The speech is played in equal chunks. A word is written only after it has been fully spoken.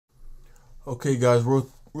Okay, guys, real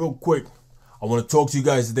quick, I want to talk to you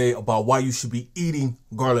guys today about why you should be eating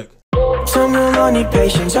garlic. Tell me I need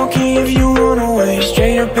patience, okay if you wanna wait.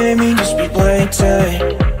 Straight up, baby, just be blatant. I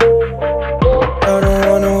don't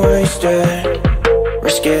wanna waste it.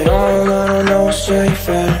 Risk it all, I don't know what's safe.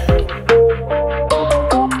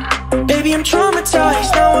 Baby, I'm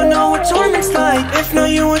traumatized, now I know what torment's like. If not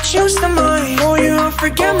you would choose the mind, for you I'll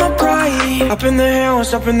forget my pride. Up in the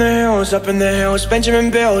hills, up in the hills, up in the hills,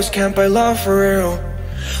 Benjamin Bills, can't buy love for real.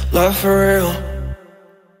 Love for real.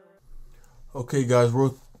 Okay, guys,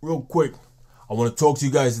 real quick, I want to talk to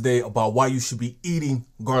you guys today about why you should be eating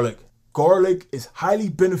garlic. Garlic is highly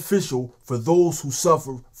beneficial for those who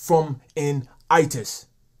suffer from an itis,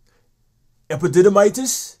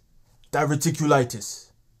 epididymitis, diverticulitis.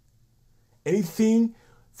 Anything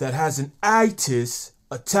that has an itis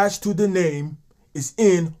attached to the name is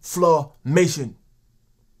inflammation.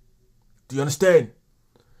 Do you understand?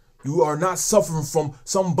 You are not suffering from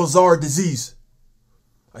some bizarre disease.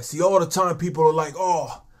 I see all the time people are like,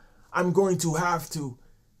 oh, I'm going to have to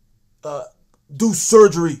do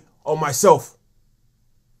surgery on myself.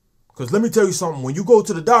 Because let me tell you something. When you go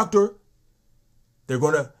to the doctor, they're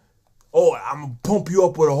going to, I'm going to pump you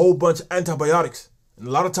up with a whole bunch of antibiotics. And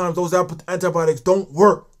a lot of times those antibiotics don't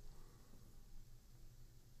work.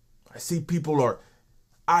 I see people are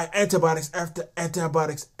antibiotics after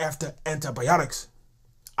antibiotics after antibiotics.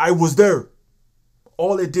 I was there.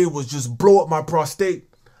 All it did was just blow up my prostate.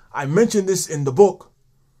 I mentioned this in the book.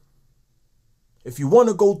 If you want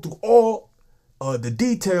to go through all the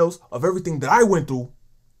details of everything that I went through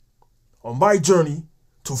on my journey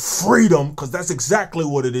to freedom, because that's exactly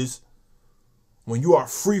what it is. When you are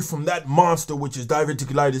free from that monster, which is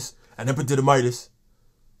diverticulitis and epididymitis,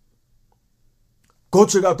 go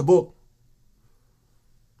check out the book.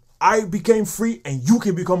 I became free and you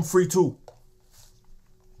can become free too.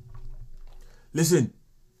 Listen,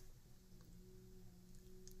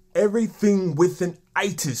 everything with an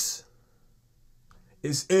itis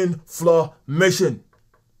is inflammation.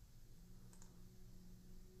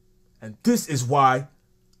 And this is why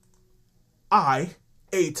I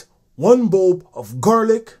ate one bulb of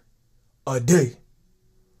garlic a day.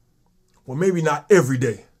 Well, maybe not every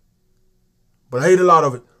day, but I ate a lot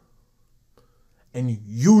of it. And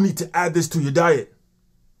you need to add this to your diet.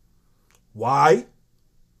 Why?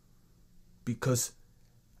 Because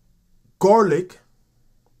garlic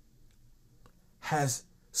has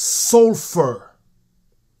sulfur.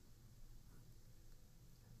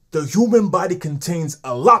 The human body contains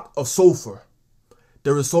a lot of sulfur.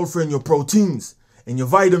 There is sulfur in your proteins, in your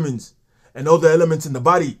vitamins, and other elements in the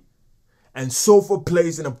body. And sulfur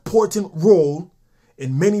plays an important role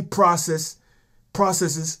in many processes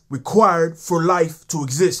required for life to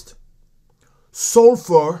exist.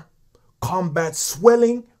 Sulfur combats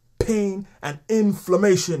swelling, pain, and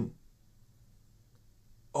inflammation.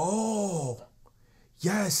 Oh,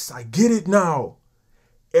 yes, I get it now.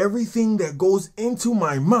 Everything that goes into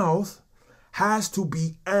my mouth has to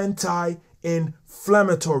be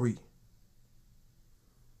anti-inflammatory.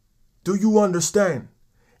 Do you understand?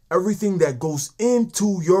 Everything that goes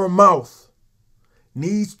into your mouth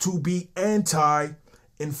needs to be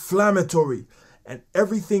anti-inflammatory. And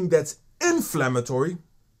everything that's inflammatory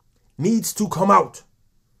needs to come out.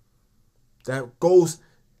 That goes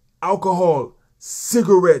alcohol,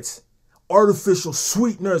 cigarettes, artificial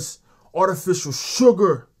sweeteners, artificial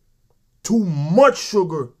sugar. Too much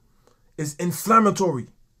sugar is inflammatory.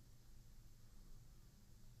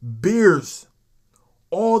 Beers,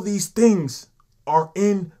 all these things are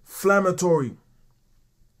inflammatory.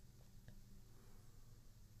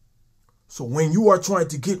 So when you are trying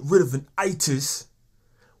to get rid of an itis,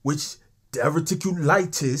 which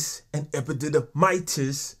diverticulitis and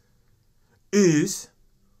epididymitis is,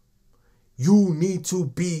 you need to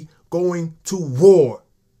be going to war.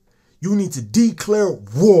 You need to declare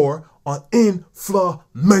war on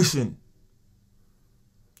inflammation.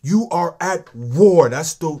 You are at war.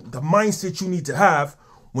 That's the mindset you need to have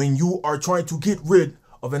when you are trying to get rid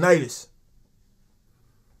of an itis.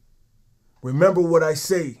 Remember what I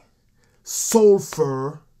say.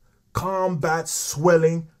 Sulfur combats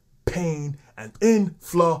swelling, pain, and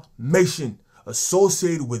inflammation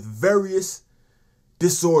associated with various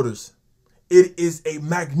disorders. It is a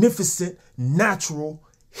magnificent natural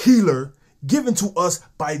healer given to us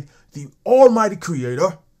by the Almighty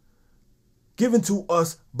Creator, given to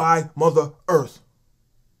us by Mother Earth.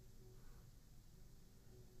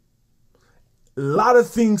 A lot of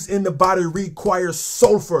things in the body require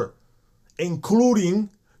sulfur,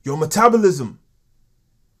 including your metabolism.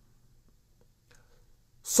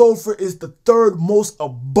 Sulfur is the third most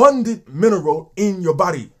abundant mineral in your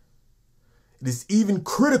body. It is even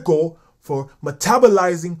critical for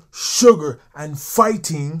metabolizing sugar and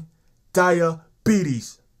fighting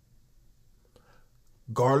diabetes.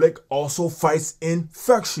 Garlic also fights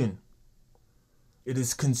infection. It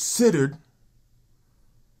is considered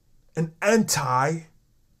an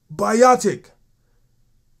anti-biotic.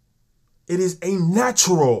 It is a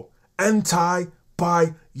natural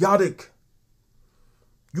anti-biotic.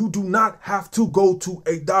 You do not have to go to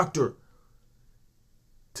a doctor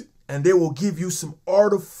and they will give you some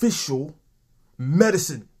artificial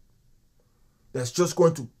medicine that's just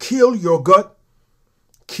going to kill your gut,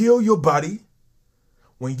 kill your body,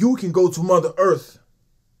 when you can go to Mother Earth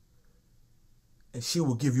and she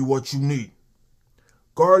will give you what you need.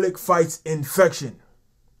 Garlic fights infection.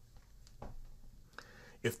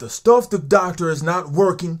 If the stuff the doctor is not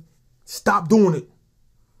working, stop doing it,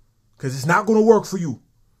 because it's not going to work for you.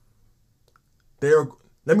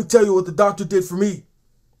 Let me tell you what the doctor did for me.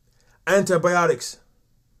 Antibiotics.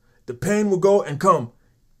 The pain will go and come.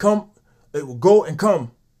 It will go and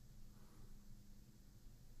come.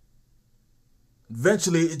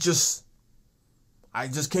 Eventually, I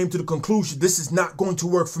just came to the conclusion this is not going to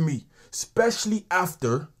work for me, especially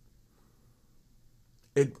after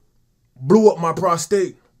it blew up my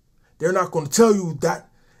prostate. They're not going to tell you that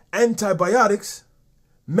antibiotics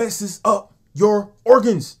messes up your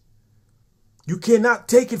organs. You cannot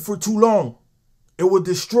take it for too long. It will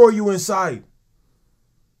destroy you inside.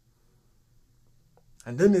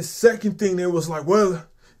 And then the second thing, there was like, well,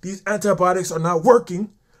 these antibiotics are not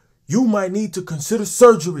working. You might need to consider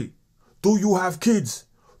surgery. Do you have kids?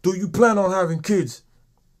 Do you plan on having kids?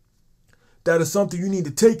 That is something you need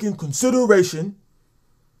to take in consideration,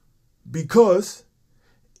 because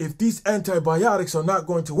if these antibiotics are not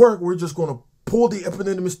going to work, we're just going to pull the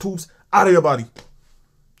epididymis tubes out of your body.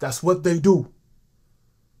 That's what they do.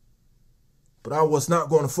 But I was not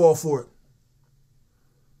going to fall for it.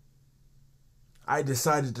 I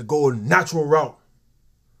decided to go a natural route.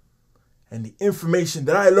 And the information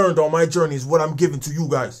that I learned on my journey is what I'm giving to you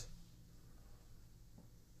guys.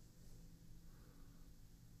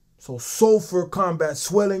 So sulfur combats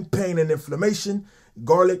swelling, pain, and inflammation.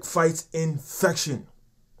 Garlic fights infection.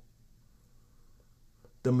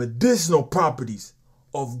 The medicinal properties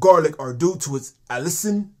of garlic are due to its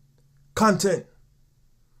allicin content.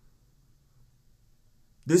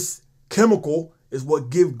 This chemical is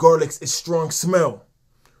what gives garlic its strong smell.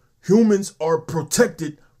 Humans are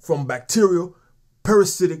protected from bacterial,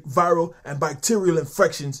 parasitic, viral, and bacterial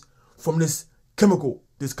infections from this chemical,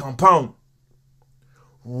 this compound.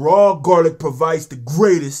 Raw garlic provides the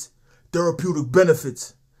greatest therapeutic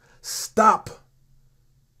benefits. Stop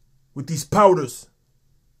with these powders.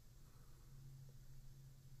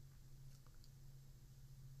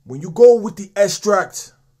 When you go with the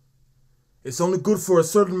extract, it's only good for a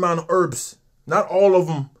certain amount of herbs. Not all of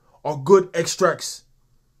them are good extracts.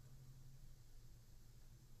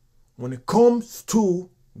 When it comes to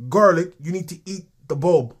garlic, you need to eat the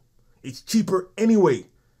bulb. It's cheaper anyway.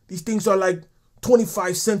 These things are like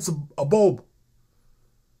 25 cents a bulb.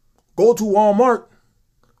 Go to Walmart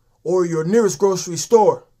or your nearest grocery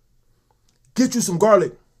store. Get you some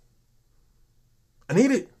garlic and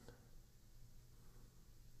eat it.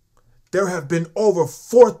 There have been over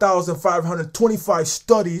 4,525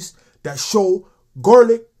 studies that show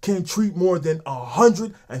garlic can treat more than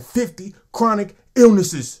 150 chronic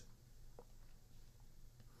illnesses.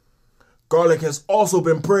 Garlic has also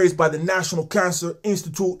been praised by the National Cancer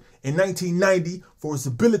Institute in 1990 for its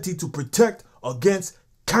ability to protect against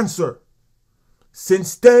cancer.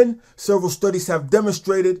 Since then, several studies have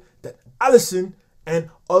demonstrated that allicin and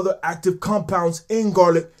other active compounds in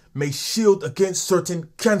garlic may shield against certain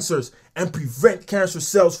cancers and prevent cancer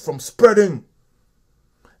cells from spreading.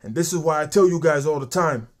 And this is why I tell you guys all the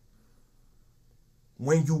time,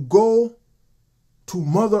 when you go to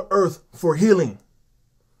Mother Earth for healing,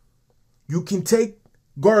 you can take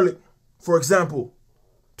garlic, for example,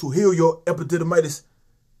 to heal your epididymitis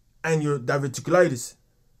and your diverticulitis.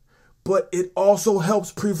 But it also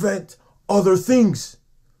helps prevent other things.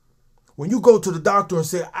 When you go to the doctor and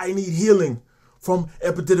say, I need healing from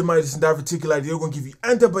epididymitis and diverticulitis, they're going to give you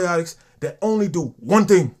antibiotics that only do one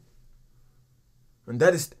thing. And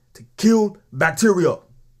that is to kill bacteria.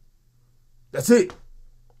 That's it.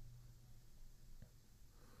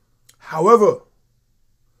 However,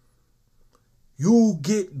 you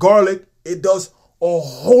get garlic, it does a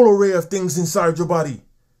whole array of things inside your body.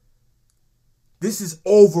 This is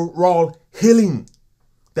overall healing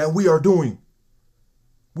that we are doing.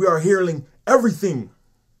 We are healing everything.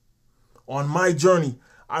 On my journey,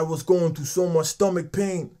 I was going through so much stomach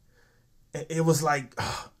pain. And it was like,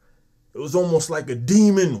 It was almost like a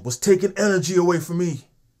demon was taking energy away from me.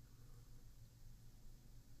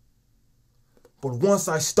 But once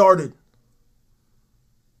I started,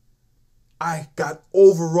 I got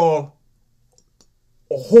overall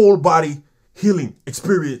a whole body healing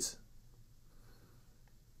experience.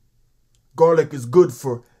 Garlic is good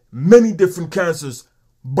for many different cancers: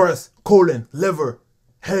 breast, colon, liver,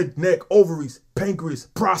 head, neck, ovaries, pancreas,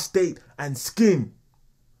 prostate, and skin.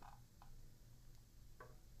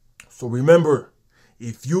 So remember,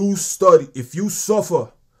 if you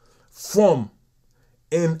suffer from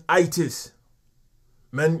an itis,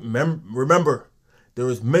 remember, there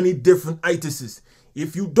is many different itises.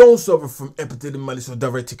 If you don't suffer from epididymitis or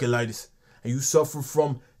diverticulitis, and you suffer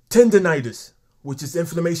from tendinitis, which is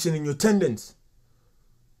inflammation in your tendons,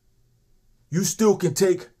 you still can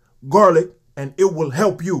take garlic and it will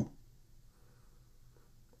help you.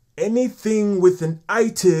 Anything with an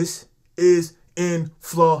itis is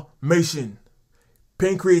inflammation.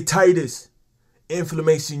 Pancreatitis,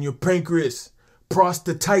 inflammation in your pancreas.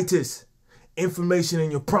 Prostatitis, inflammation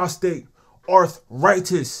in your prostate.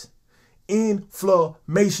 Arthritis,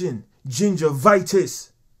 inflammation.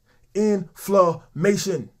 Gingivitis,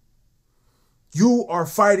 inflammation. You are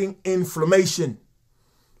fighting inflammation.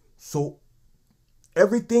 So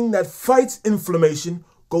everything that fights inflammation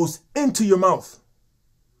goes into your mouth.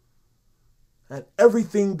 And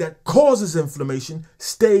everything that causes inflammation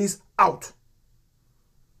stays out.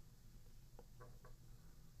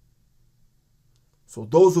 So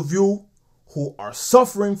those of you who are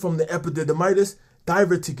suffering from the epididymitis,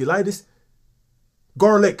 diverticulitis,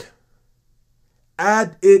 garlic,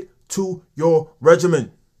 add it to your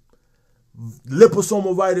regimen.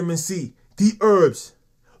 Liposomal vitamin C, the herbs,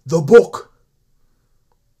 the book.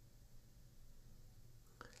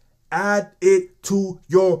 Add it to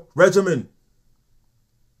your regimen.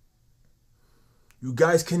 You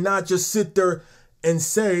guys cannot just sit there and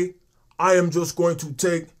say, I am just going to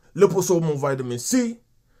take liposomal vitamin C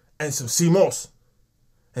and some sea moss,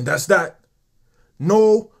 and that's that.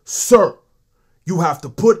 No, sir. You have to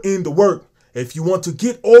put in the work. If you want to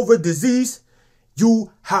get over disease,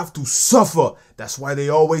 you have to suffer. That's why they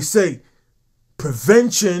always say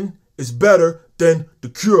prevention is better than the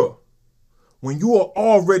cure. When you are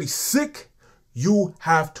already sick, you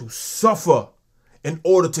have to suffer in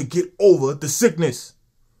order to get over the sickness.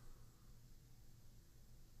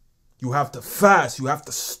 You have to fast. You have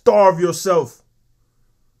to starve yourself.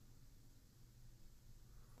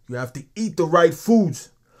 You have to eat the right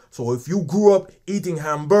foods. So if you grew up eating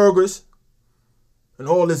hamburgers and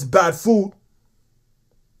all this bad food,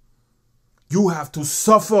 you have to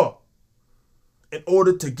suffer in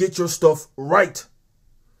order to get your stuff right.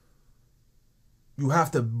 You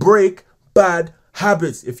have to break bad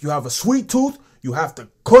habits. If you have a sweet tooth, you have to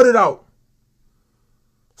cut it out.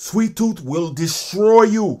 Sweet tooth will destroy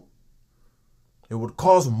you. It would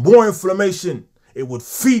cause more inflammation. It would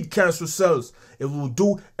feed cancer cells. It will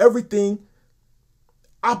do everything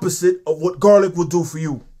opposite of what garlic will do for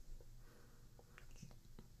you.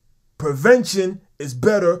 Prevention is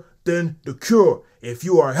better than the cure. If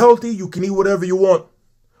you are healthy, you can eat whatever you want.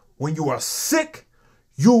 When you are sick,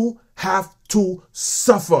 you have to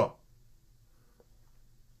suffer.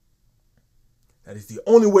 That is the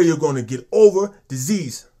only way you're going to get over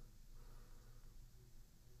disease.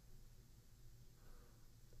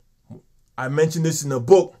 I mentioned this in the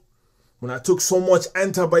book. When I took so much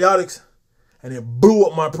antibiotics and it blew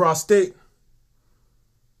up my prostate,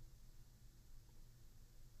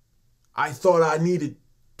 I thought I needed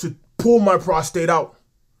to pull my prostate out.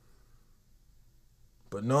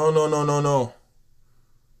 But no.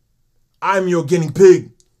 I'm your guinea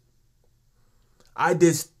pig. I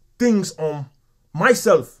did things on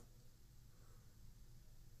myself.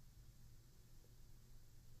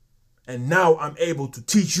 And now I'm able to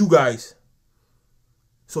teach you guys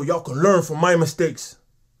so y'all can learn from my mistakes.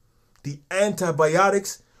 The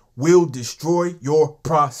antibiotics will destroy your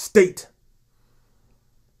prostate.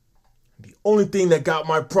 The only thing that got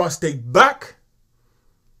my prostate back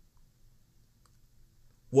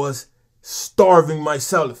was starving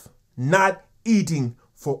myself, not eating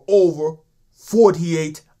for over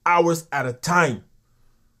 48 hours at a time.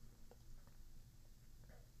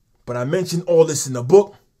 But I mentioned all this in the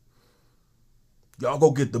book. Y'all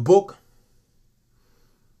go get the book.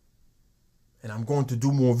 And I'm going to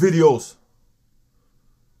do more videos.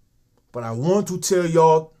 But I want to tell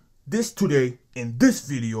y'all this today in this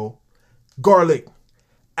video. Garlic,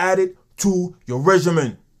 add it to your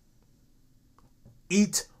regimen.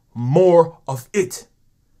 Eat more of it.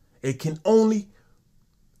 It can only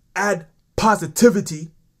add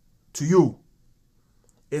positivity to you.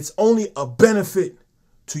 It's only a benefit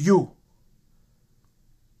to you.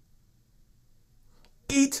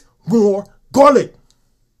 eat more garlic.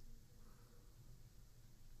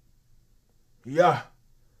 Yeah,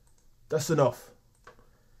 that's enough.